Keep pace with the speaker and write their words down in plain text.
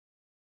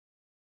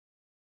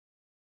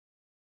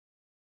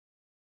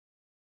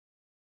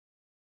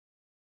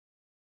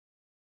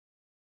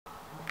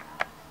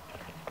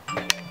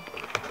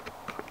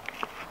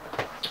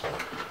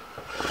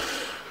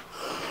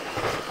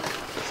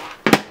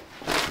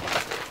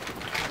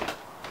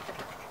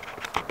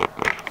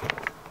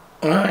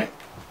Right,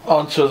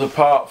 on to the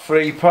part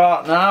 3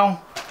 part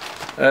now.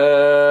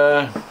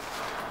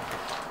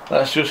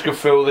 Let's just go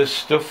through this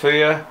stuff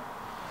here.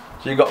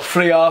 So you've got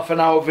 3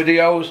 half-an-hour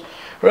videos.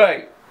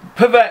 Right,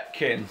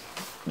 Povetkin.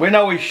 We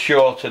know he's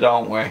shorter,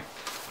 don't we?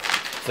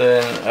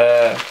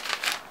 Than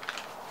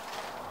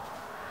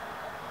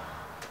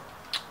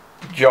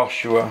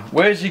Joshua.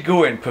 Where's he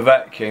going,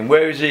 Povetkin?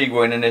 Where is he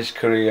going in his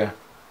career?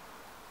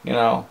 You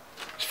know,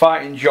 he's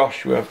fighting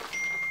Joshua.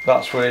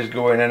 That's where he's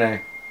going, isn't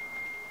he?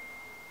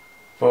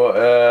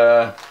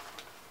 But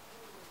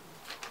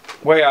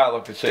way I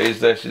look at it is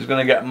this: he's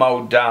going to get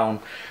mowed down.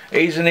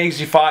 He's an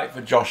easy fight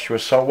for Joshua.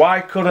 So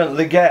why couldn't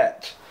they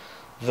get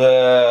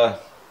the?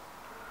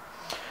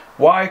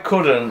 Why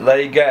couldn't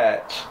they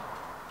get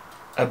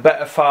a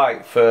better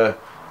fight for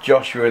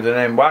Joshua than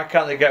him? Why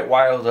can't they get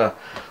Wilder?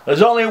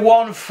 There's only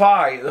one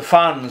fight the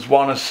fans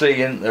want to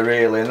see, isn't there,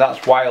 really, and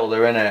that's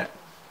Wilder, innit?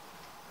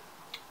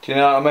 Do you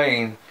know what I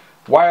mean?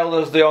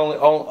 Wilder's the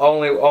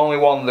only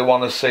one they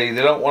want to see.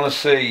 They don't want to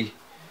see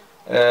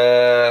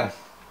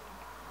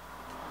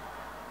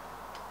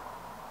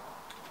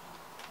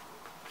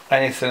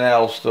anything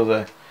else, do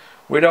they?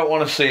 We don't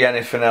want to see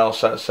anything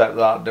else except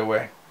that, do we?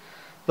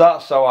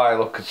 That's how I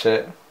look at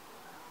it.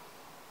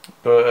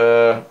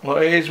 But well,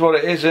 it is what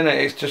it is, isn't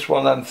it? It's just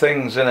one of them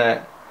things, isn't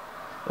it?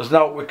 There's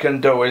nothing we can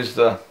do, is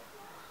there?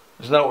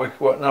 There's nothing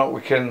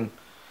we can.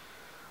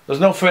 There's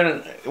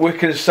nothing we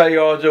can say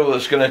or do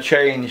that's going to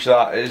change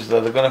that, is there?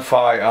 They're going to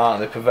fight,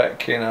 aren't they?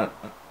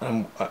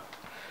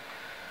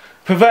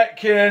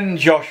 Povetkin and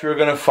Joshua are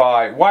going to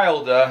fight.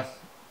 Wilder,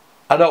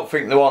 I don't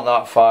think they want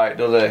that fight,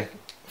 do they?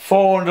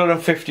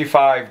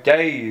 455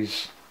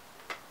 days.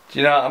 Do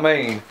you know what I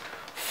mean?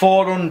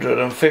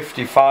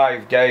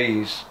 455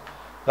 days.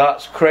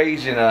 That's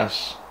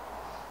craziness.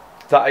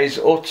 That is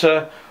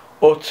utter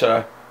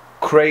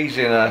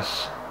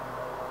craziness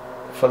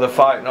for the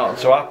fight not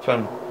to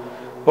happen.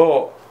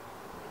 But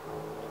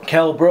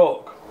Kell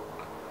Brook,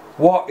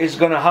 what is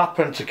going to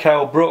happen to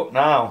Kell Brook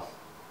now?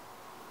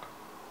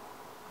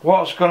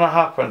 What's going to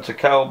happen to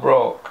Kell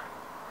Brook?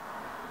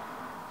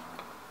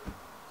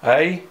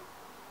 Hey?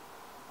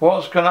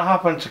 What's going to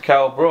happen to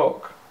Kell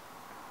Brook?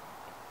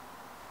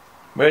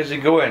 Where's he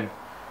going?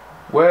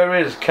 Where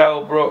is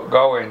Kell Brook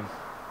going?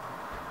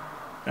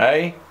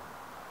 Hey?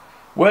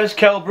 Where's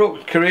Kell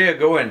Brook's career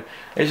going?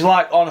 It's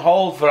like on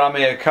hold for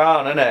Amir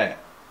Khan, isn't it?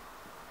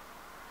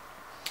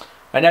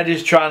 And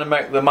Eddie's trying to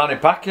make the Manny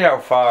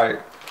Pacquiao fight,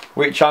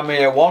 which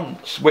Amir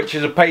wants, which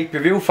is a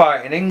pay-per-view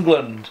fight in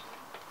England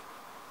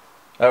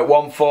at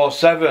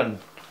 147.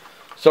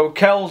 So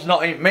Kell's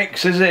not in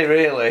mix, is he,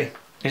 really?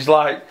 He's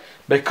like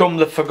become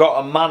the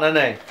forgotten man,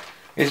 hasn't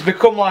he? He's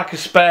become like a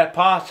spare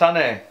part,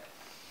 hasn't he?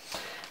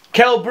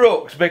 Kell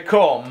Brook's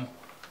become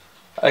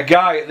a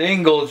guy at the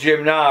Ingle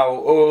gym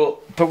now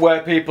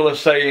where people are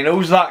saying,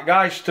 who's that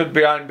guy stood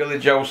behind Billy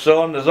Joe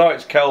Saunders? Oh,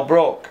 it's Kell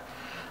Brook.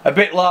 A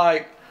bit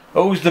like,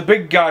 who's the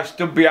big guy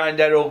stood behind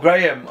Errol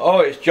Graham? Oh,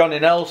 it's Johnny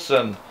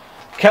Nelson.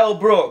 Kell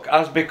Brook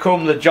has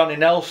become the Johnny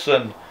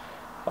Nelson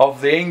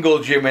of the Ingle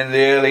gym in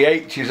the early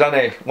 80s, hasn't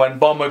he? When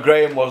Bomber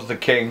Graham was the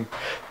king.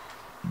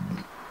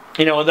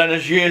 You know, and then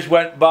as years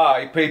went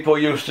by, people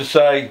used to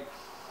say,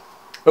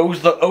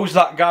 who's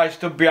that guy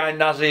stood behind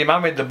Nazim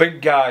Ahmed, the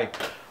big guy?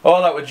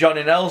 Oh, that was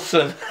Johnny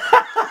Nelson.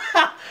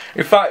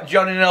 In fact,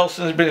 Johnny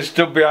Nelson's been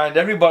stood behind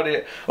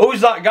everybody.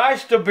 Who's that guy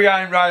stood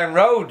behind Ryan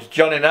Rhodes?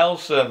 Johnny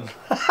Nelson.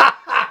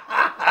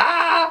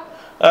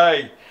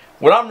 Hey,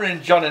 we're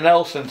hammering Johnny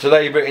Nelson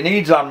today, but he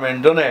needs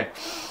hammering, doesn't he?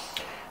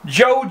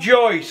 Joe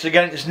Joyce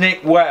against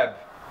Nick Webb.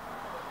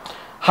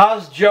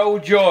 Has Joe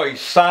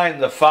Joyce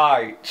signed the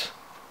fight?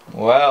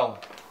 Well,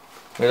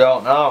 we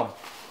don't know.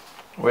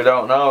 We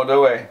don't know,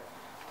 do we?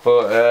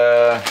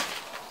 But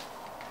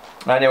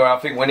anyway, I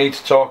think we need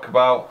to talk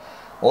about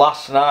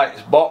last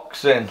night's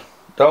boxing,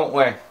 don't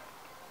we?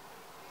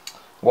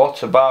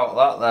 What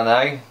about that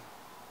then,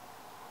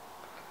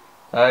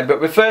 eh?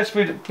 But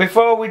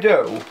before we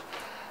do,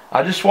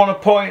 I just want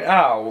to point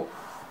out,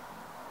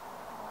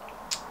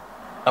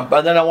 and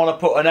then I want to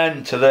put an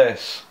end to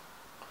this.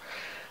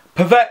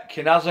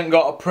 Povetkin hasn't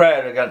got a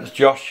prayer against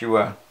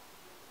Joshua,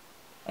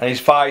 and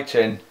he's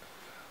fighting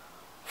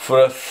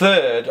for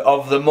 1/3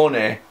 of the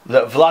money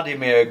that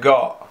Vladimir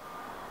got.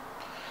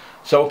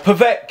 So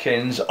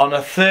Povetkin's on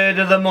 1/3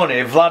 of the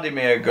money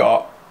Vladimir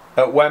got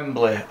at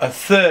Wembley.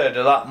 1/3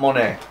 of that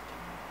money.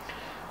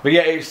 But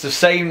yet it's the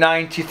same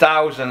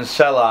 90,000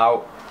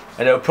 sellout,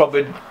 and it'll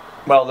probably,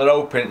 well, they're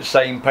hoping it's the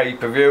same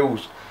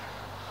pay-per-views.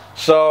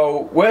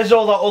 So where's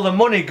all that other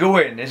money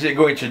going? Is it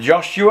going to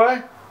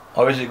Joshua,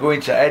 or is it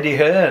going to Eddie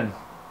Hearn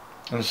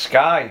and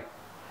Sky?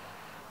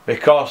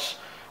 Because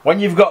when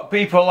you've got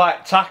people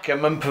like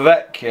Takam and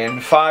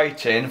Povetkin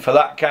fighting for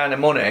that kind of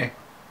money,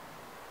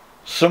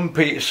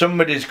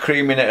 somebody's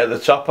creaming it at the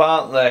top,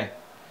 aren't they?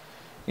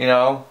 You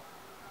know.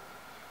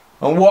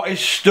 And what is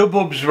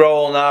StubHub's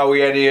role now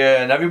with Eddie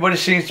Hearn? Everybody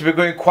seems to be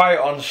going quiet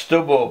on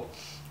StubHub.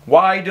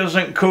 Why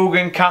doesn't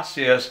Kugan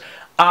Cassius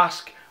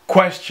ask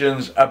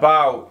questions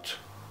about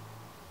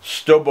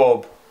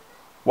StubHub?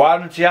 Why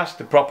don't he ask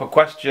the proper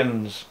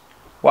questions?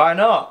 Why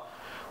not?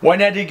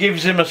 When Eddie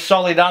gives him a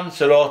solid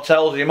answer or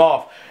tells him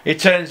off, he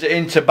turns it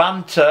into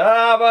banter.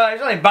 Ah, but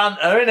it's only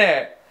banter,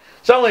 innit?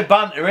 It's only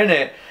banter,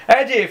 innit?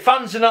 Eddie,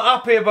 fans are not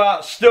happy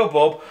about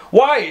StubHub.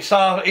 Why? It's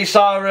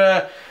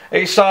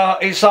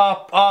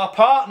our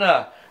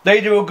partner.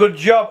 They do a good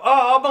job.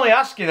 Oh, I'm only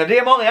asking, Eddie.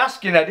 I'm only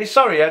asking, Eddie.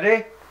 Sorry,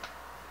 Eddie.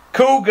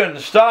 Coogan,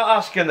 start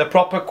asking the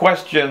proper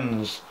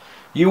questions.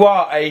 You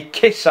are a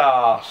kiss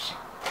arse.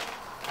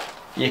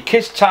 You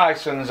kiss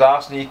Tyson's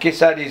arse and you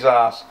kiss Eddie's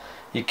arse.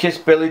 You kiss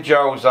Billy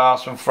Joe's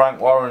arse and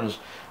Frank Warren's.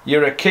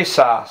 You're a kiss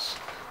ass.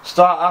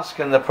 Start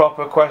asking the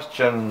proper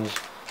questions.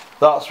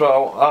 That's what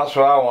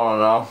I want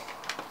to know.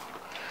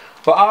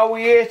 But are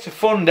we here to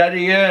fund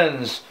Eddie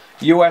Hearn's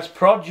US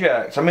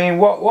project? I mean,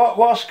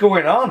 what's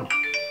going on?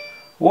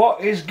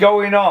 What is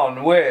going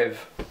on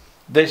with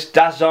this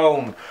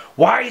DAZN?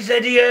 Why has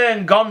Eddie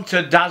Hearn gone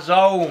to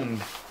DAZN?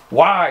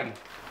 Why?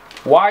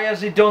 Why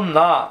has he done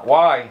that?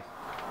 Why?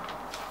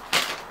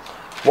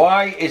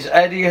 Why is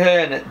Eddie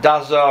Hearn at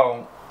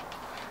DAZN?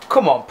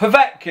 Come on,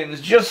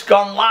 Povetkin's just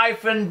gone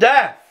life and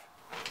death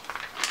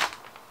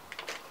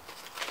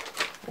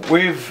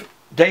with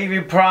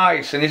David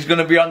Price, and he's going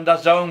to be on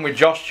DAZN with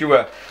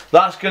Joshua.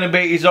 That's going to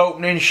be his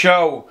opening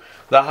show.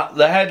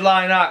 The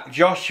headline act,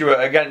 Joshua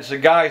against a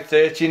guy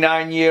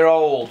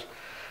 39-year-old,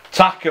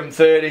 Takam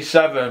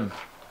 37,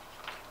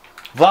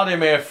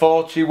 Vladimir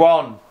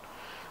 41.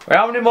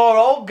 How many more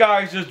old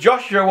guys does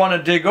Joshua want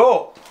to dig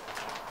up?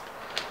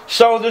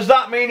 So does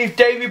that mean if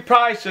David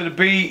Price had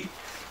beat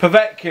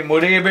Povetkin,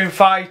 would he have been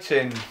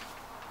fighting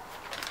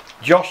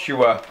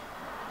Joshua?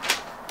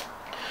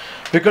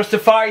 Because to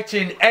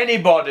fighting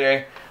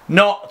anybody,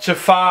 not to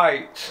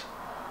fight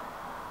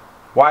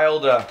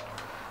Wilder.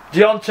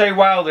 Deontay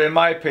Wilder, in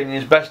my opinion,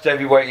 is best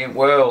heavyweight in the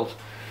world.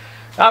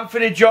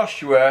 Anthony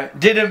Joshua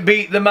didn't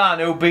beat the man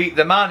who beat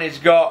the man. He's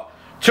got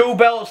 2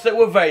 belts that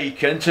were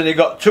vacant, and he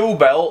got 2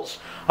 belts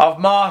of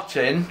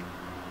Martin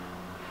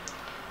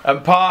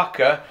and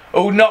Parker,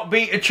 who not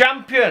beat a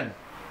champion,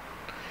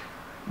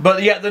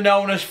 but yet they're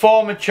known as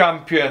former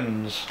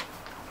champions.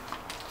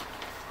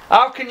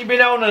 How can you be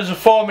known as a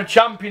former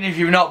champion if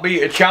you've not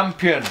beat a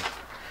champion?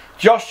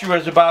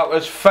 Joshua's about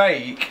as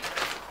fake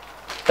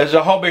as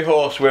a hobby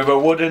horse with a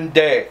wooden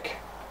dick.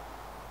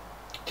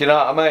 Do you know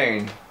what I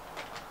mean?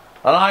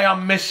 And I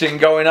am missing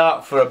going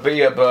out for a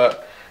beer,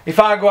 but if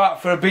I go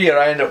out for a beer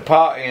I end up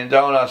partying,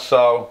 don't I?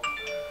 So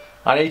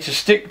I need to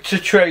stick to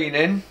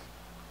training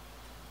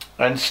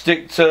and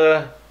stick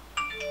to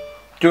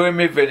doing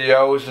my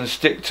videos and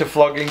stick to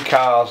flogging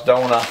cars,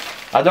 don't I?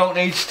 I don't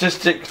need to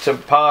stick to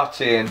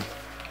partying,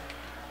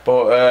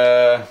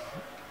 but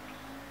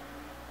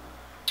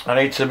I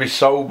need to be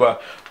sober.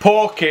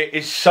 Porky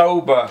is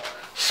sober.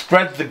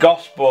 Spread the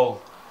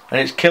gospel, and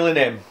it's killing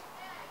him.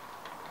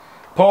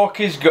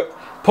 Porky's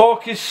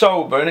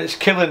sober and it's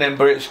killing him,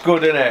 but it's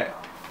good, isn't it?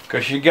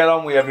 Because you get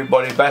on with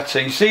everybody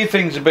better. You see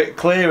things a bit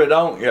clearer,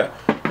 don't you?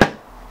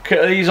 Look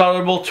at these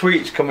horrible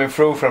tweets coming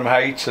through from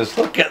haters.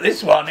 Look at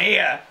this one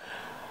here.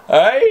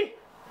 Hey?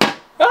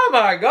 Oh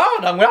my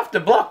God, I'm gonna have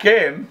to block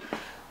him.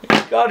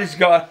 God, he's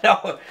got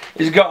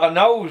a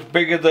nose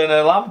bigger than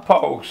a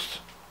lamppost.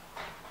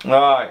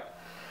 Right.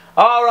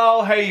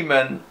 R.L.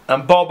 Heyman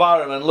and Bob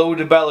Arum and Lou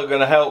DiBella are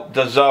going to help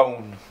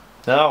DAZN.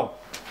 Now,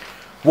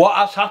 what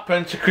has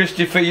happened to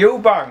Christopher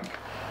Eubank?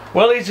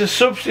 Well, he's a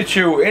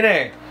substitute, isn't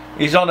he?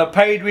 He's on a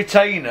paid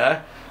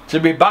retainer to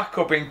be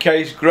backup in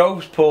case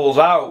Groves pulls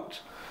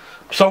out.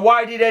 So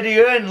why did Eddie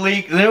Hearn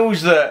leak the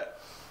news that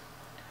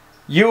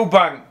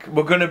Eubank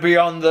were going to be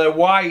on the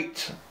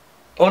white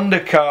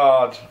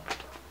undercard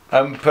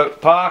and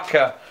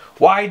Parker?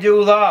 Why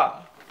do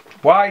that?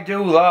 Why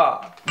do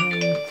that?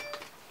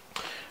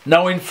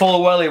 Knowing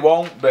full well he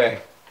won't be.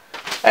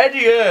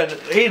 Eddie Hearn,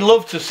 he'd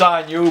love to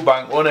sign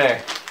Eubank, wouldn't he?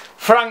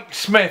 Frank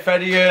Smith,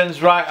 Eddie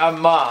Hearn's right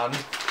hand man,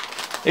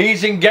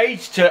 he's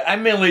engaged to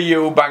Emily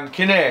Eubank,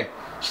 innit?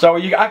 So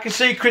I can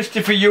see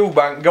Christopher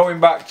Eubank going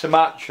back to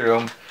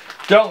Matchroom.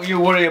 Don't you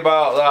worry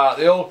about that.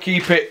 They'll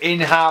keep it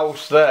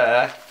in-house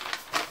there.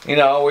 You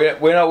know,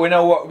 we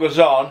know what goes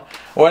on.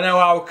 We know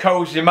how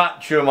cosy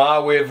Matchroom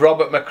are with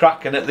Robert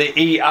McCracken at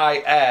the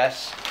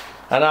EIS,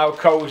 and how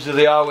cosy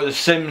they are with the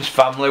Sims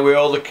family with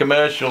all the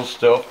commercial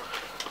stuff,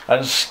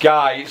 and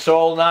Sky. It's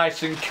all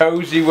nice and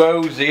cosy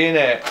wozy,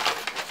 innit?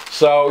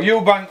 So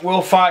Eubank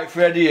will fight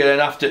for Eddie Hearn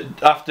after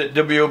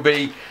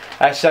WBSS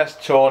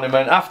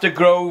tournament, after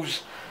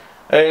Groves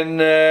and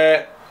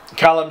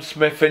Callum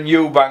Smith and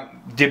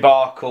Eubank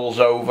debacle's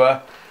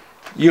over.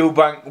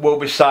 Eubank will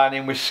be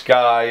signing with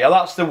Sky. Yeah,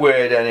 that's the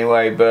word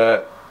anyway,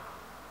 but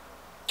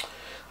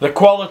the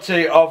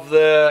quality of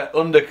the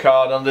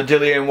undercard on the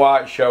Dillian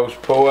White show's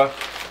poor.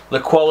 The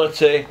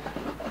quality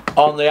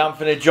on the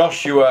Anthony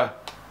Joshua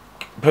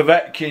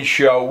Povetkin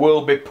show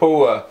will be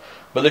poor.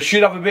 But they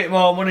should have a bit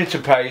more money to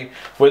pay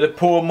for the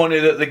poor money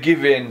that they're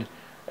giving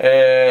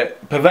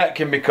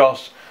Povetkin,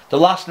 because the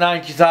last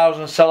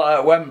 90,000 sellout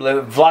at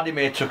Wembley,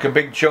 Vladimir took a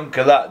big chunk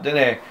of that,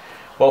 didn't he?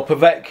 Well,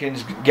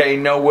 Povetkin's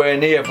getting nowhere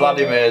near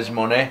Vladimir's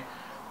money.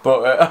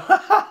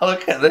 But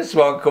look at this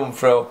one come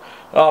through.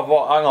 Oh,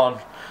 hang on.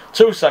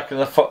 2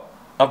 seconds.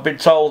 I've been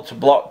told to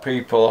block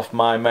people off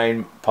my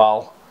main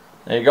pal.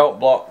 There you go,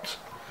 blocked.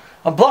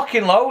 I'm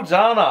blocking loads,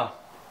 aren't I?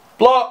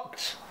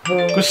 Blocked.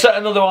 Could set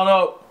another one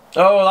up.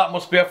 Oh, that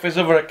must be off his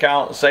other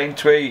account. Same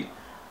tweet,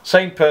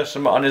 same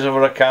person, but on his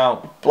other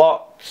account.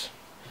 Blocked.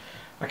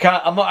 I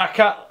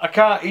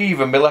can't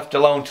even be left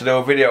alone to do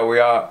a video with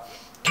our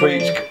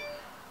tweets.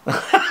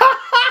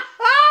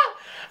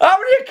 How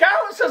many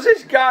accounts has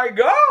this guy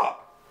got?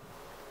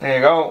 There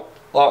you go,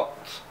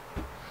 blocked.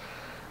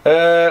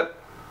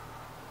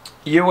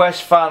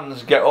 US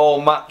fans get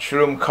all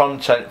Matchroom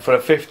content for a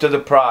fifth of the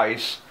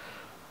price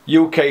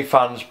UK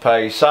fans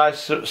pay.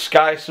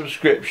 Sky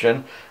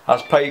subscription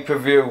has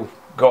pay-per-view.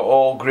 Got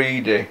all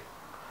greedy.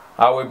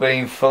 Are we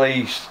being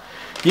fleeced?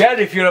 Yeah,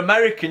 if you're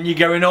American, you're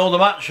getting all the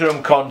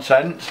Matchroom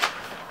content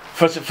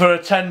for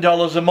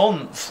 $10 a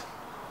month.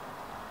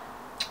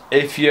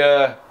 If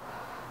you're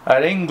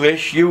an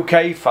English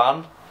UK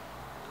fan,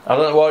 I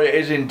don't know what it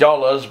is in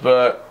dollars,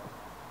 but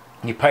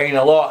you're paying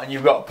a lot and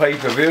you've got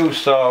pay-per-view,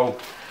 so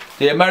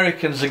the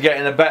Americans are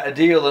getting a better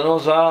deal than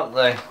us, aren't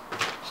they?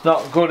 It's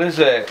not good, is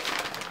it?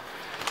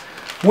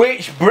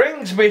 Which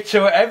brings me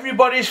to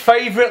everybody's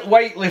favourite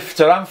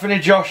weightlifter, Anthony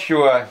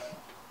Joshua.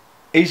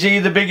 Is he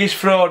the biggest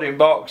fraud in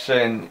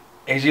boxing?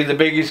 Is he the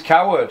biggest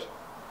coward?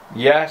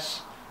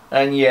 Yes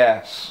and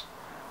yes.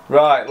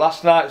 Right,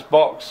 last night's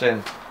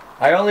boxing.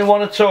 I only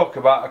want to talk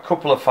about a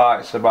couple of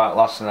fights about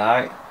last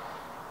night.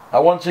 I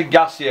wanted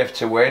Gassiev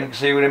to win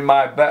because he was in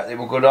my bet. They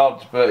were good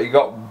odds, but he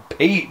got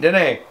beat,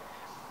 didn't he?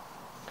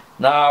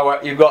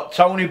 Now you've got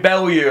Tony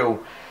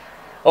Bellew.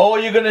 All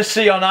you're going to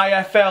see on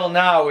IFL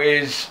now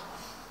is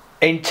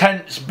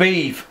intense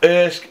beef.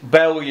 Ersk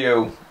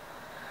Bellew.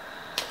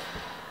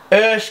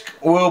 Ersk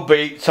will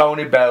beat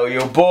Tony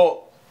Bellew, but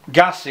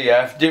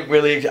Gassiev didn't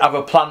really have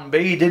a plan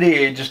B, did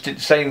he? He just did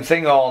the same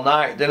thing all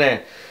night, didn't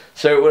he?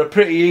 So it was a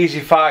pretty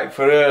easy fight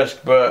for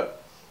Ersk,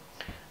 but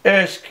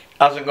Ersk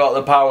hasn't got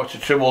the power to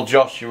trouble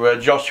Joshua.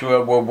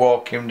 Joshua will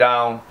walk him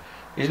down.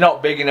 He's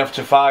not big enough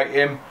to fight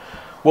him.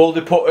 Will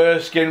they put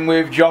Ersk in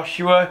with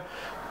Joshua?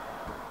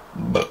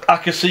 I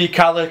can see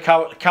Kalle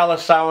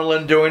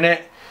Sauerland doing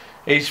it.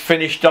 He's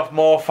finished off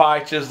more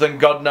fighters than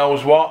God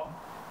knows what.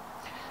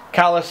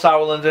 Kalle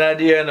Sauerland and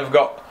Eddie Hearn have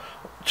got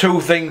two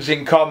things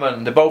in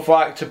common. They both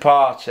like to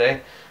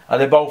party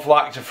and they both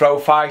like to throw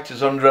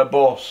fighters under a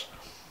bus.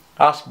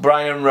 Ask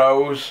Brian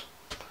Rose.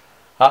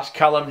 Ask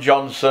Callum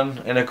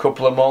Johnson in a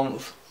couple of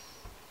months.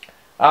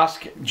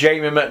 Ask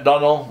Jamie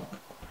McDonnell.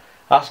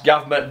 Ask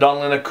Gav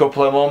McDonnell in a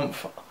couple of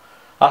months.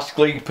 Ask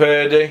Lee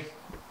Purdy.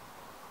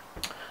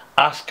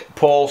 Ask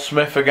Paul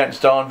Smith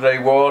against Andre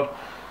Ward.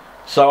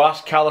 So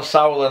ask Kalle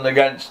Sauerland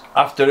against,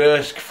 after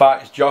Ersk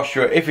fights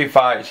Joshua, if he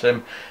fights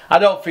him. I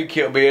don't think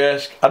it'll be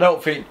Ersk. I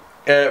don't think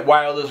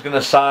Wilder's going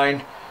to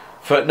sign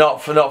for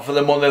not for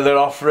the money they're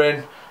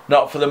offering,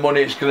 not for the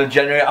money it's going to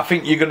generate. I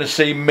think you're going to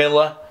see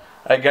Miller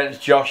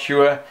against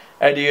Joshua.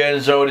 Eddie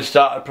Hearn's already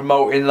started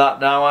promoting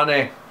that now,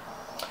 hasn't he?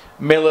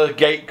 Miller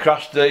gate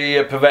crashed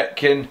the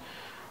Povetkin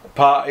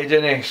party,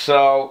 didn't he?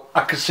 So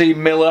I could see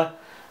Miller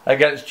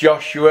against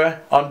Joshua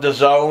on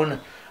DAZN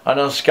and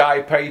on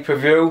Sky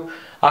pay-per-view.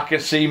 I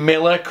can see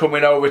Miller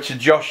coming over to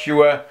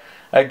Joshua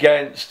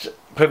against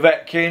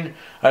Povetkin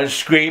and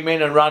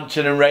screaming and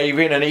ranting and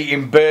raving and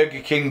eating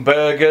Burger King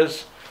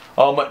burgers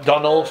or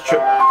McDonald's,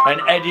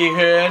 and Eddie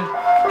Hearn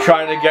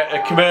trying to get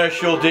a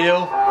commercial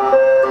deal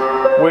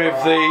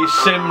with the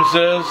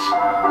Simsers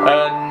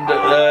and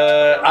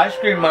Ice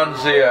Cream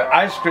Man's here.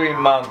 Ice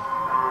Cream Man.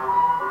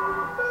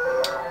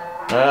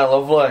 Yeah,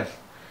 lovely.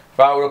 If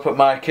I were up at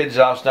my kids'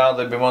 house now,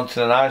 they'd be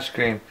wanting an ice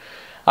cream.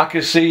 I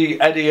could see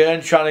Eddie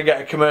Hearn trying to get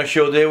a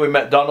commercial deal with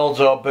McDonald's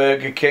or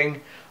Burger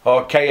King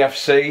or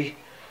KFC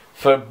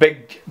for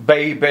big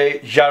baby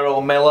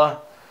Gerald Miller,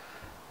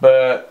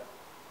 but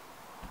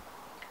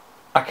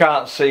I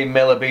can't see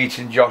Miller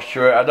beating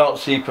Joshua. I don't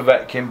see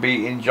Povetkin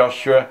beating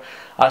Joshua.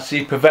 I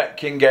see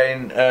Povetkin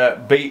getting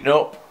beaten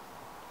up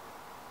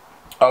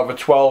over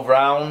 12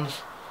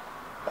 rounds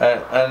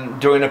and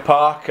doing a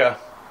Parker.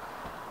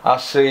 I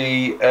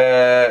see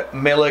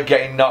Miller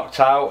getting knocked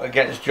out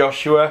against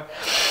Joshua.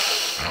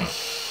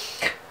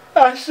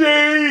 I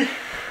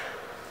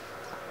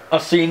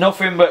see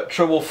nothing but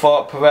trouble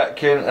for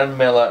Povetkin and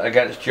Miller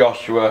against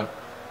Joshua.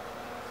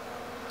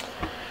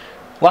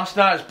 Last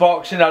night's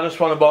boxing, I just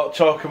want to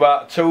talk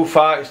about two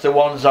fights, the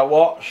ones I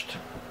watched.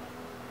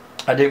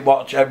 I didn't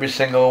watch every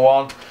single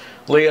one.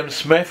 Liam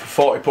Smith,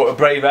 thought he put a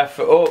brave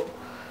effort up.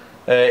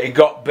 He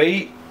got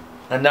beat,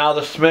 and now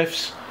the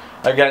Smiths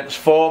against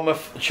former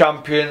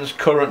champions,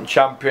 current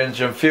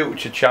champions and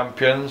future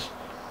champions.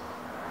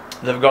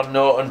 They've gone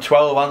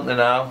 0-12, haven't they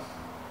now?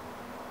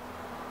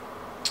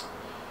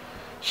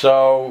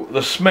 So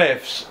the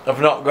Smiths have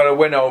not got a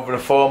win over a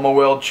former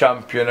world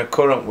champion, a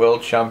current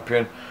world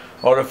champion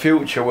or a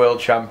future world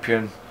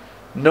champion.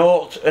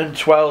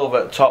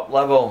 0-12 at top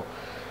level.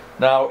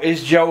 Now,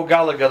 is Joe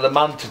Gallagher the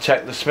man to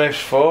take the Smiths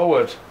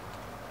forward?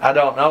 I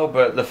don't know,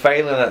 but they're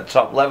failing at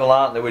top level,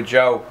 aren't they, with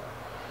Joe?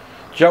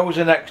 Joe's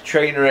an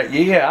ex-trainer at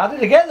Year. How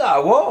did he get that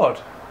award?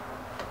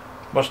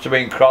 Must have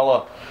been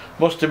Crawler.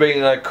 Must have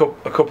been a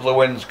couple of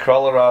wins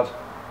Crawler had.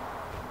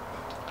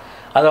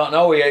 I don't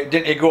know,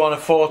 didn't he go on a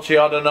 40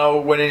 I don't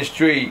know winning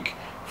streak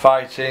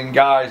fighting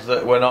guys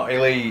that were not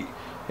elite?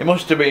 It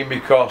must have been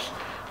because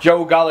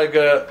Joe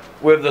Gallagher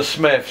with the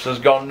Smiths has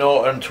gone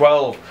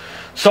 0-12.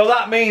 So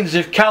that means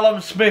if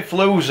Callum Smith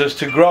loses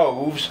to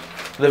Groves,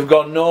 they've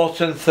gone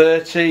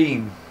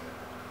 0-13.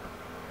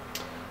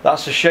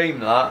 That's a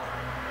shame, that.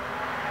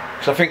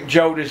 Because I think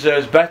Joe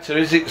deserves better.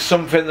 Is it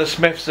something the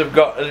Smiths have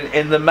got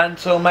in the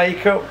mental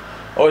makeup?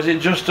 Or is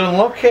it just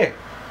unlucky?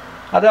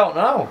 I don't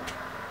know.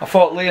 I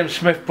thought Liam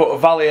Smith put a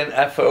valiant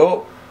effort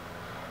up.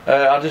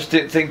 I just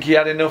didn't think he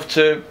had enough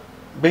to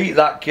beat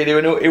that kid.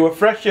 He was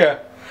fresher.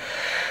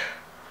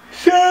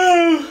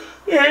 So,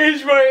 it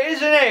is what it is,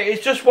 isn't it?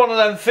 It's just one of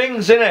them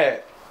things, isn't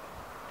it?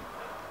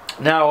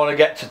 Now I want to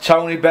get to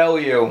Tony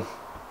Bellew.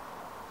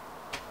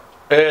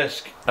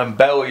 Ersk and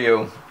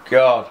Bellew.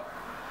 God.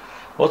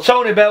 Well,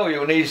 Tony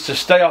Bellew needs to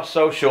stay off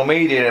social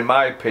media, in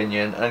my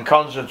opinion, and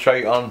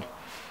concentrate on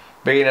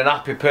being an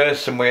happy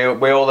person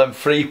with all them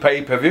free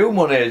pay-per-view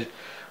monies,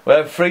 with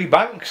them free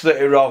banks that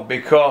he robbed,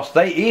 because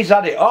he's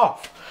had it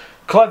off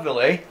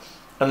cleverly.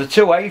 And the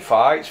 2A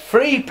fights,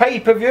 free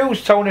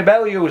pay-per-views Tony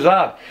Bellew's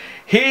had.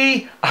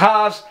 He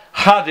has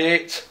had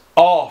it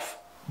off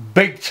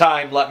big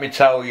time, let me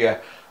tell you.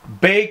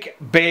 Big,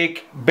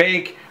 big,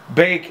 big,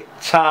 big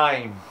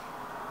time.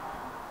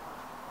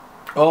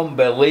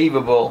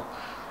 Unbelievable.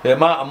 The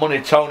amount of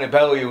money Tony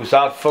Bellew's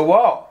had for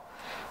what?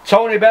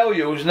 Tony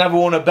Bellew's never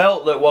won a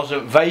belt that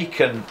wasn't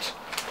vacant.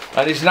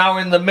 And he's now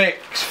in the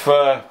mix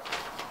for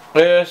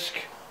Ersk,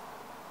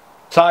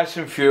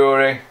 Tyson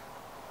Fury,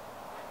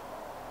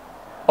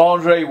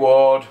 Andre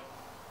Ward,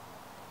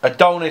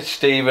 Adonis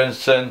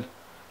Stevenson,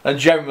 and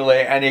generally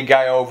any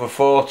guy over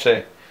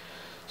 40.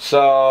 So,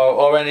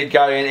 or any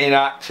guy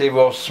inactive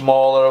or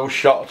smaller who's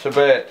shot to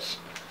bits.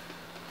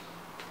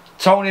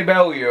 Tony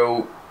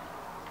Bellew,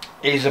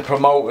 he's a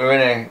promoter,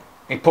 isn't he?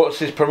 He puts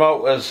his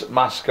promoter's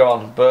mask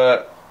on,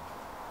 but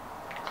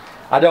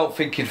I don't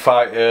think he'd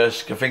fight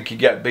Ersk. I think he'd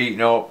get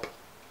beaten up.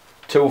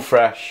 Too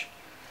fresh.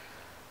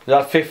 He's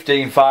had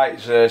 15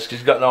 fights, Ersk.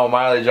 He's got no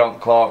mileage on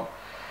clock.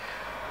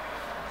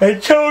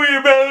 And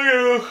Tony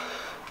Bellew,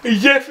 he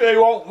definitely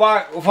won't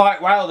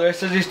fight Wilder. He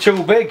says he's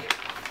too big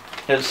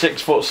at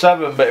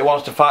 6'7", but he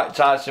wants to fight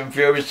Tyson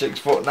Fury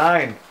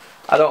 6'9".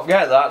 I don't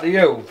get that, do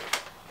you?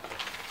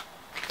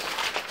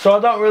 So I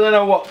don't really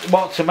know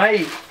what to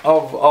make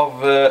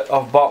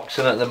of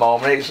boxing at the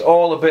moment. It's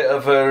all a bit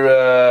of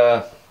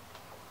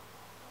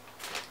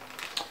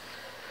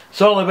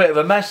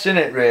a mess, isn't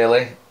it,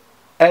 really?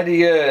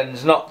 Eddie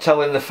Hearn's not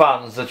telling the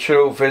fans the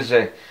truth, is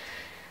he?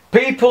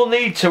 People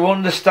need to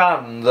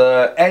understand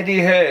that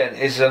Eddie Hearn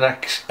is an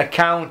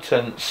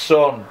accountant's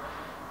son.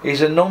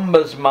 He's a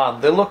numbers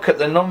man. They look at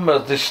the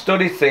numbers, they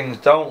study things,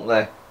 don't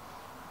they?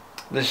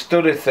 They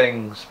study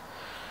things.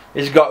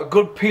 He's got a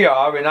good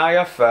PR in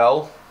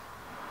IFL.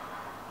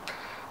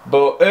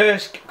 But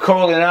Ersk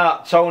calling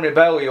out Tony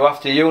Bellew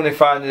after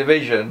unifying the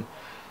division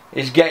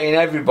is getting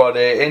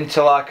everybody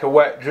into like a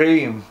wet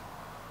dream.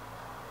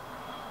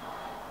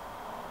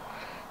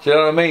 Do you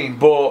know what I mean?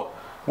 But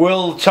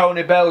will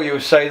Tony Bellew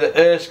say that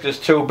Ersk is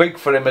too big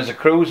for him as a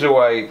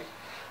cruiserweight?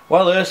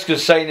 Well, Ersk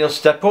is saying he'll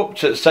step up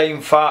to the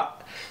same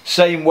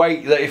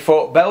weight that he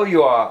fought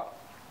Bellew at.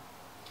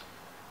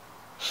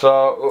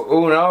 So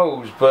who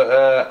knows?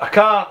 But I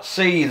can't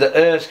see the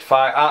Ersk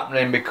fight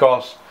happening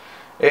because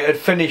it'd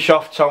finish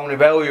off Tony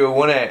Bellew,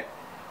 wouldn't it?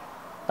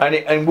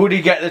 And would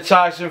he get the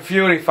Tyson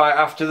Fury fight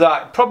after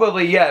that?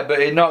 Probably, yeah,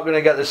 but he's not going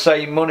to get the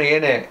same money,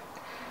 innit?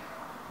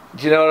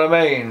 Do you know what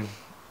I mean?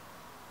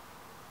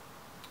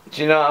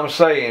 Do you know what I'm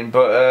saying?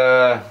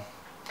 But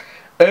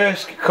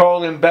Ersk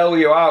calling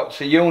Bellew out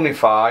to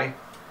unify.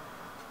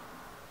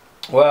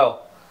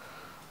 Well,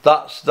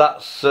 that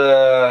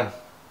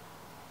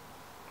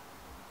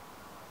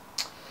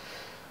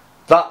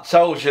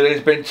tells you that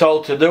he's been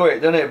told to do it,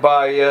 doesn't it?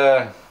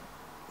 By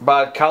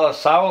Callum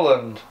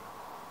Sauerland.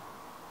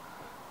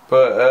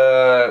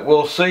 But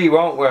we'll see,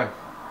 won't we?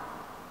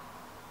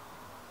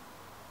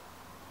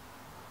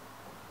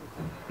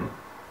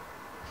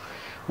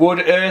 Would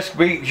Ersk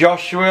beat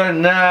Joshua?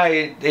 Nah,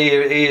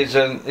 he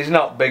isn't. He's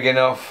not big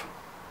enough.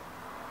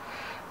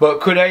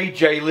 But could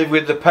AJ live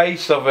with the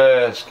pace of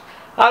Ersk?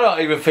 I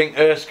don't even think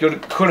Ersk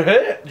could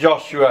hurt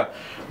Joshua.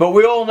 But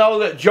we all know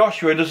that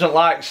Joshua doesn't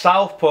like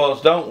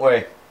southpaws, don't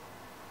we?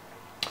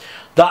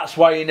 That's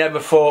why he never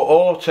fought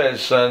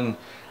Ortiz, and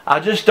I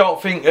just don't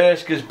think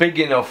Ersk is big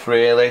enough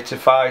really to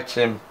fight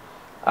him.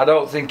 I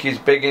don't think he's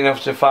big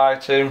enough to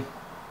fight him.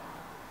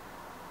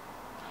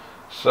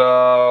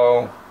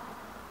 So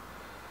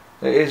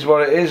it is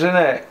what it is, isn't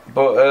it?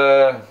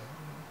 But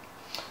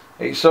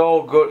it's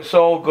all good. It's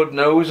all good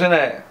news, isn't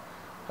it?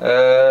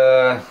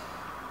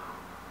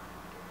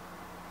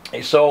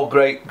 It's all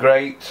great.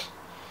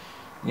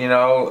 You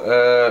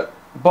know,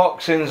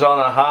 boxing's on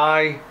a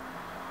high.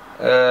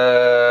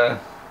 Do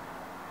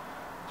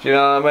you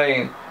know what I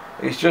mean?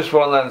 It's just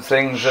one of them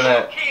things, isn't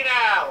it?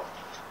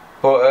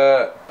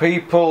 But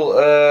people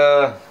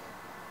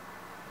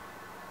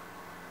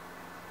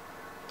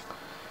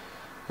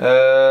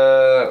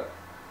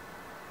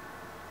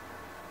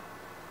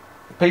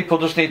People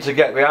just need to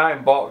get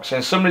behind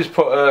boxing. Somebody's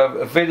put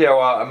a video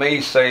out of me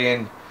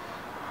saying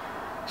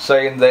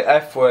the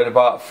F word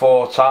about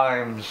 4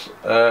 times,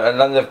 and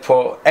then they've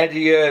put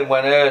Eddie Earn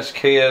when Ersk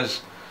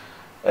hears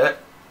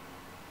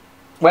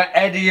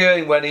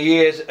when he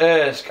hears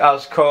Ersk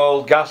has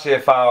called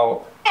Gassieff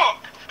out.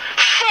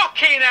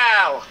 Fucking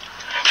hell!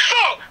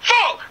 Fuck!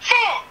 Fucking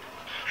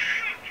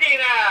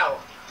hell!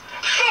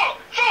 Fuck!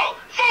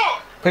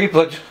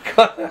 People are just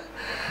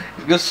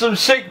there's some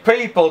sick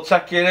people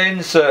taking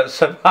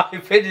inserts of my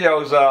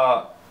videos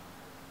out.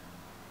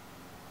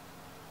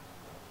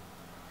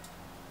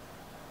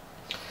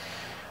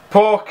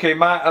 Porky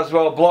might as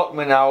well block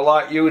me now,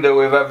 like you do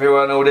with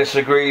everyone who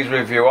disagrees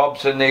with you.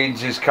 Hobson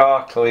needs his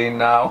car clean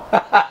now.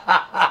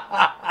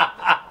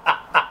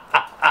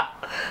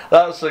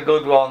 That's a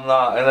good one,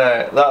 that, isn't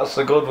it? That's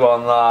a good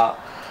one, that.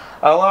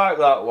 I like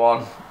that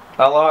one.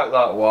 I like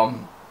that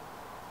one.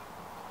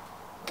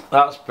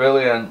 That's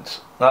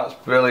brilliant. That's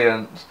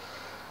brilliant.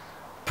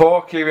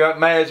 Porky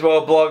may as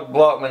well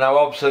block me now.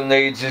 Hobson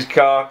needs his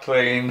car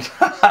cleaned.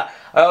 I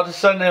ought to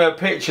send him a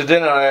picture,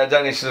 didn't I, of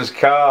Dennis's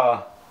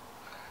car.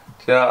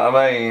 Do you know what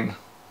I mean?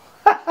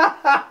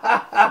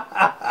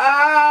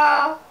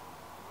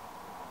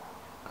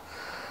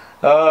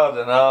 Oh, I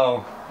don't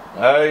know.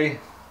 Hey?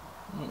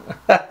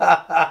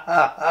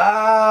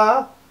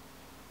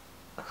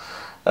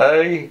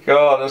 Hey,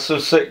 God, there's some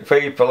sick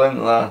people,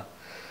 isn't there?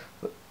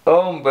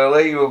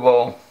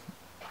 Unbelievable.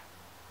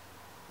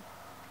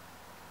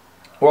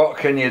 What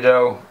can you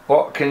do?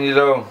 What can you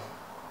do?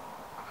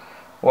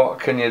 What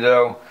can you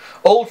do?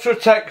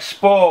 Ultratech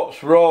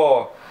Sports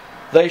Raw.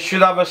 They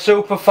should have a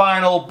super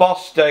final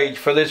boss stage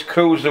for this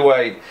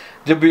cruiserweight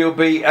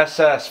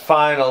WBSS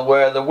final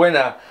where the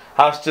winner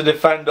has to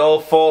defend all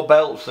 4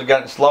 belts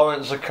against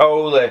Lawrence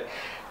Okolie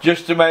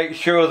just to make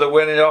sure the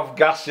winning off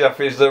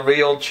Gassieff is the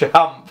real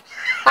champ.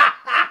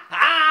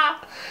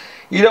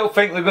 You don't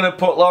think they're going to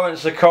put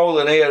Lawrence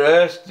Okolie near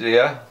Ersk, do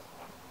you?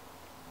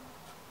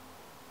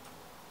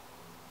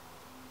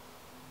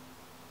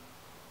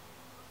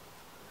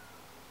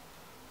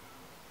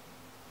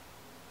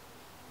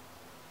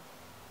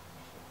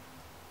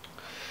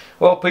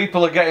 Well,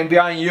 people are getting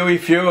behind Hughie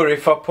Fury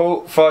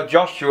for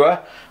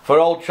Joshua for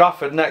Old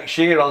Trafford next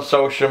year on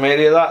social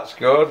media. That's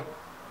good.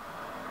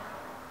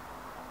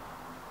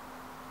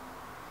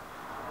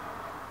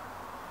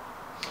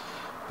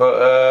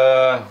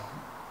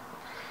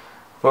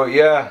 But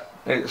yeah,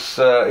 it's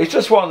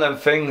just one of them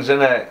things,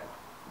 isn't it?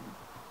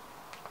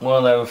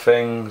 One of them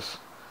things.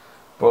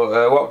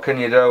 But what can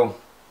you do?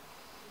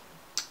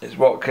 It's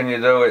what can you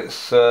do?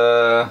 It's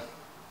do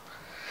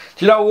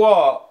you know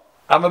what?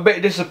 I'm a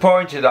bit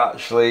disappointed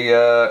actually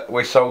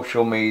with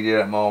social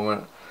media at the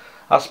moment.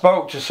 I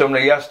spoke to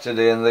somebody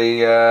yesterday and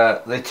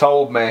they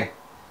told me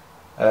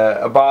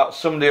about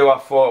somebody who I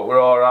thought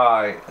were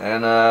alright,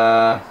 and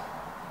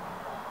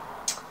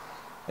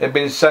they've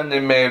been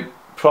sending me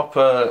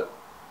proper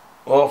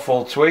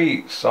awful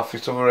tweets off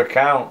his other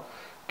account.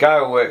 Guy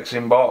who works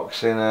in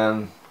boxing,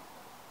 and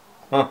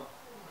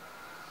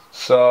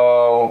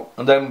so,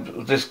 and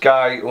then this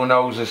guy who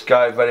knows this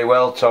guy very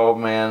well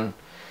told me, and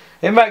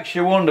it makes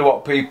you wonder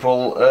what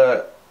people,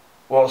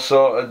 what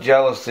sort of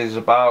jealousy is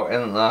about,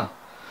 isn't there?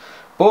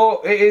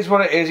 But it is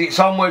what it is. It's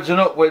onwards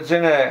and upwards,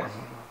 isn't it?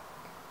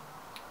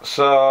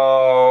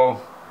 So,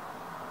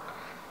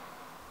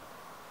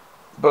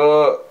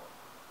 but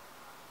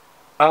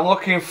I'm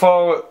looking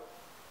forward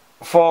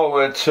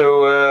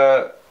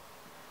to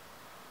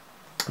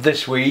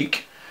this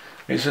week.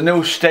 It's a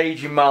new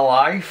stage in my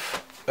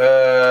life.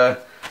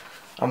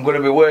 I'm going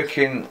to be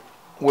working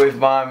with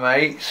my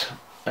mates.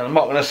 And I'm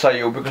not going to say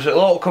who, because it'll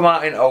all come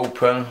out in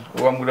open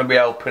who I'm going to be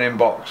helping in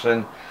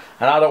boxing,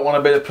 and I don't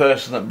want to be the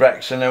person that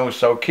breaks the news,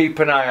 so keep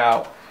an eye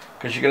out,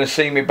 because you're going to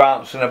see me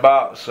bouncing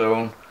about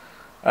soon.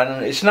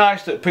 And it's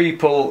nice that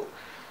people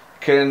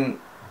can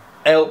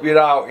help you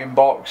out in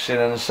boxing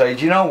and say,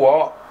 do you know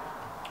what,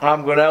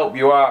 I'm going to help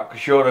you out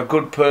because you're a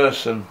good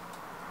person.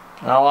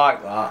 And I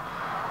like that,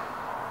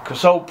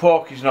 because old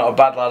Porky's not a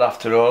bad lad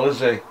after all, is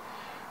he?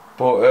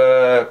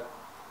 But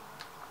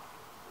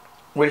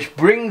which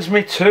brings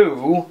me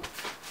to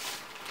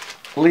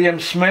Liam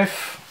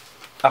Smith.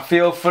 I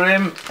feel for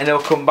him, and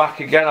he'll come back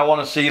again. I want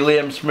to see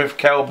Liam Smith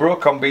Kell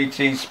Brook on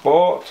BT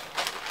Sport.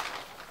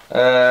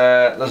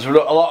 There's a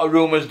lot of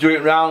rumours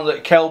doing round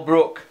that Kell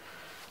Brook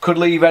could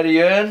leave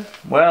Eddie Earn.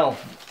 Well,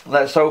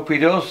 let's hope he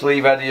does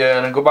leave Eddie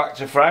Earn and go back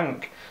to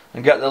Frank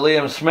and get the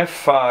Liam Smith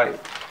fight,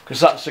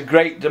 because that's a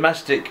great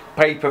domestic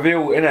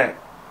pay-per-view, innit?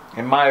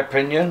 In my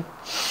opinion.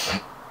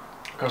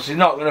 Because he's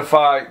not going to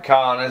fight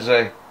Khan, is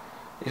he?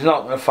 He's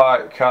not going to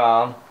fight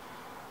Khan.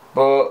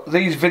 But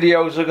these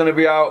videos are going to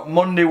be out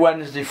Monday,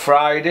 Wednesday,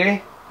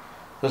 Friday.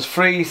 There's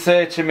 3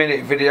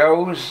 30-minute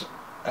videos,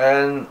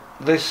 and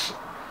this,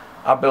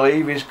 I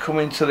believe, is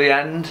coming to the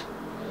end.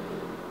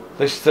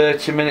 This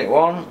 30-minute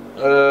one.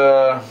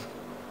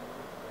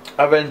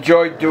 I've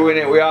enjoyed doing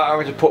it without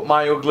having to put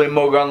my ugly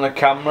mug on the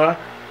camera.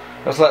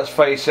 Because let's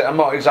face it, I'm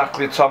not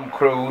exactly Tom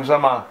Cruise,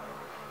 am I?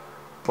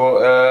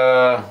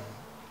 But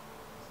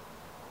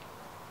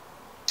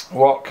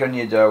what can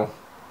you do?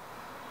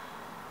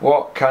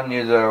 What can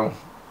you do?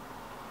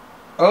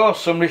 Oh,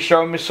 somebody's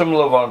showing me some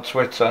love on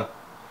Twitter.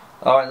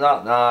 Oh, ain't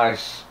that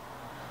nice?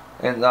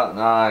 Ain't that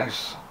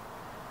nice?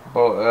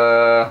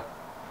 But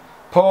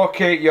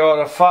Porky,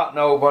 you're a fat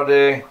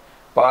nobody,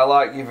 but I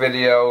like your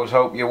videos,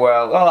 hope you're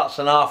well. Oh, that's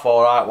an half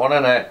alright one,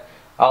 isn't it?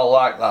 I'll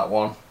like that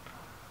one.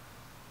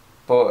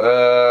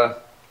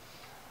 But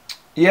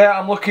yeah,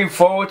 I'm looking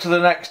forward to the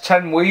next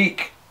 10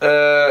 week.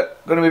 Going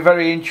to be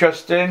very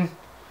interesting.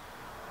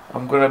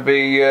 I'm going to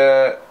be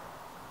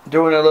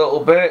doing a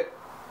little bit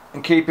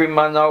and keeping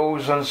my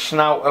nose and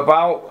snout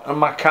about and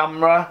my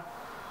camera.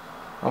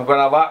 I'm going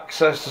to have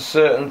access to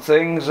certain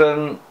things,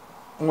 and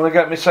I'm going to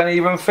get myself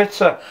even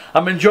fitter.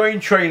 I'm enjoying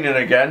training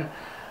again.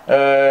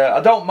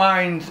 I don't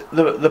mind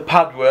the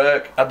pad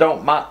work. I'm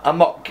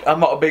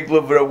not a big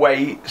lover of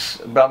weights,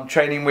 but I'm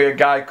training with a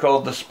guy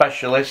called the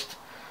Specialist.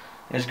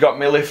 He's got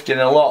me lifting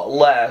a lot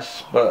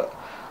less, but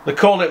they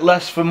call it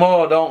less for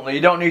more, don't they?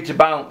 You don't need to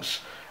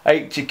bounce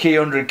 80 key,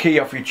 100 key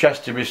off your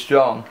chest to be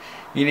strong.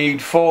 You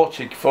need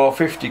 40,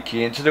 450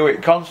 key, and to do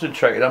it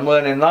concentrated. I'm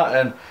learning that,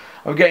 and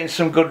I'm getting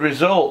some good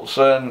results,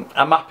 and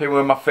I'm happy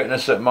with my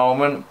fitness at the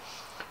moment.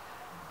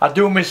 I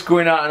do miss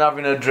going out and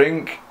having a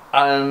drink,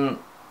 and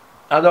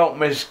I don't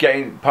miss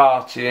getting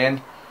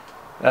partying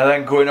and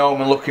then going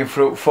home and looking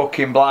through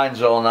fucking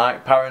blinds all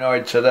night,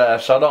 paranoid to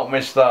death. So I don't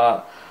miss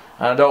that,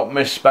 and I don't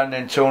miss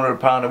spending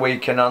 £200 a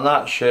weekend on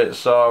that shit.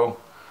 So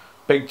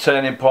big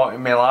turning point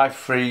in my life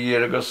 3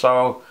 years ago.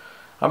 So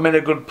I'm in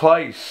a good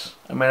place.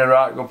 I'm in a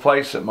right good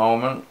place at the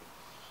moment.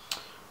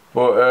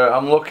 But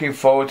I'm looking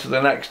forward to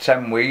the next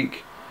 10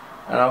 week,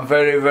 and I'm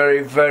very,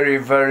 very, very,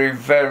 very,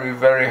 very,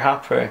 very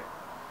happy.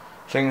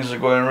 Things are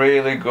going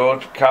really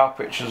good. Car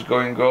picture's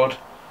going good.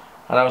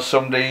 I know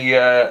somebody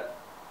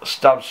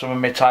stabbed some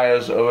of my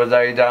tyres the other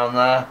day down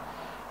there.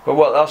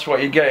 But that's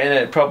what you get in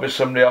it. Probably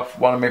somebody off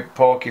one of my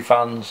Porky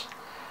fans.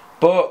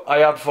 But I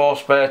had 4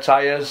 spare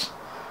tyres.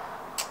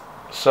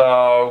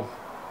 So,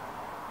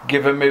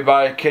 given me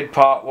by a kid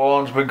Park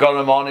Warns, we got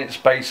them on in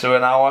space of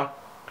an hour.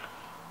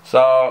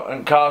 So,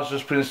 and car's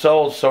just been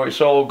sold, so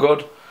it's all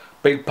good.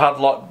 Big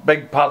padlock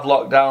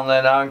down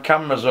there now, and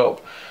cameras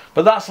up.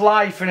 But that's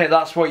life, innit?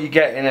 That's what you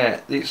get in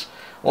it. It's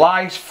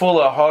life's full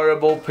of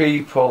horrible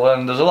people,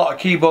 and there's a lot of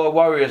keyboard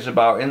warriors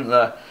about, isn't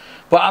there?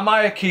 But am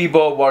I a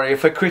keyboard warrior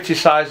for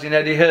criticising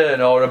Eddie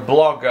Hearn, or a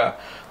blogger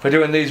for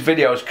doing these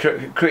videos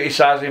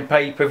criticising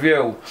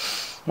pay-per-view?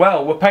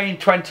 Well, we're paying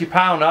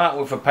 £20, aren't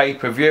we, for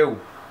pay-per-view?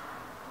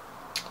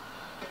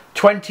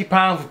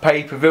 £20 for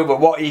pay-per-view, but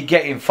what are you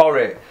getting for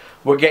it?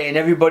 We're getting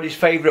everybody's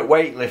favourite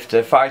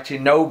weightlifter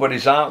fighting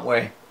nobody's, aren't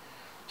we?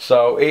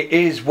 So it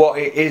is what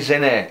it is,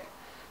 innit?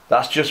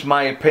 That's just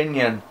my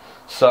opinion.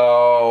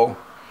 So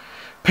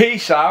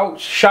peace out.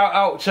 Shout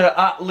out to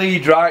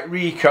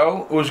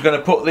 @LeadRightRico, who's going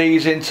to put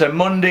these into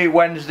Monday,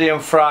 Wednesday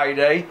and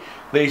Friday.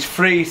 These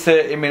free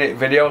 30-minute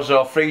videos,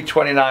 or free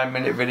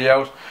 29-minute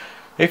videos.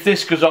 If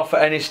this goes off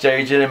at any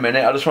stage in a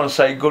minute, I just want to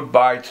say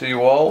goodbye to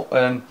you all,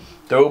 and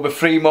there will be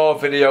 3 more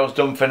videos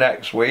done for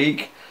next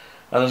week.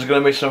 And there's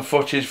going to be some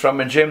footage from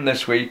my gym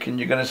this week, and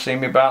you're going to see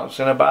me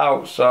bouncing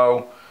about.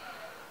 So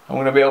I'm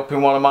going to be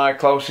helping one of my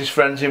closest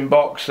friends in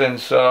boxing.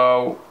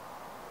 So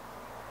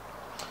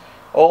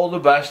all the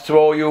best to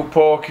all you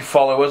Porky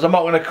followers. I'm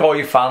not going to call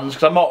you fans,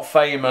 because I'm not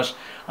famous.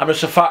 I'm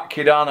just a fat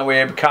kid on a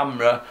web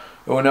camera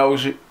who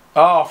knows it.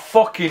 Oh,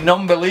 fucking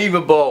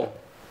unbelievable.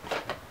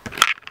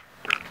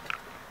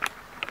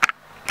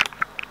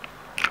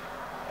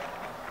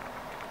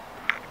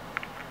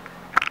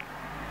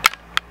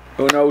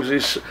 Who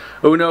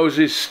knows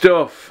his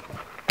stuff.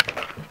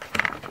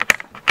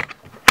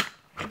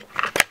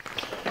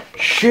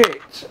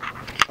 Shit.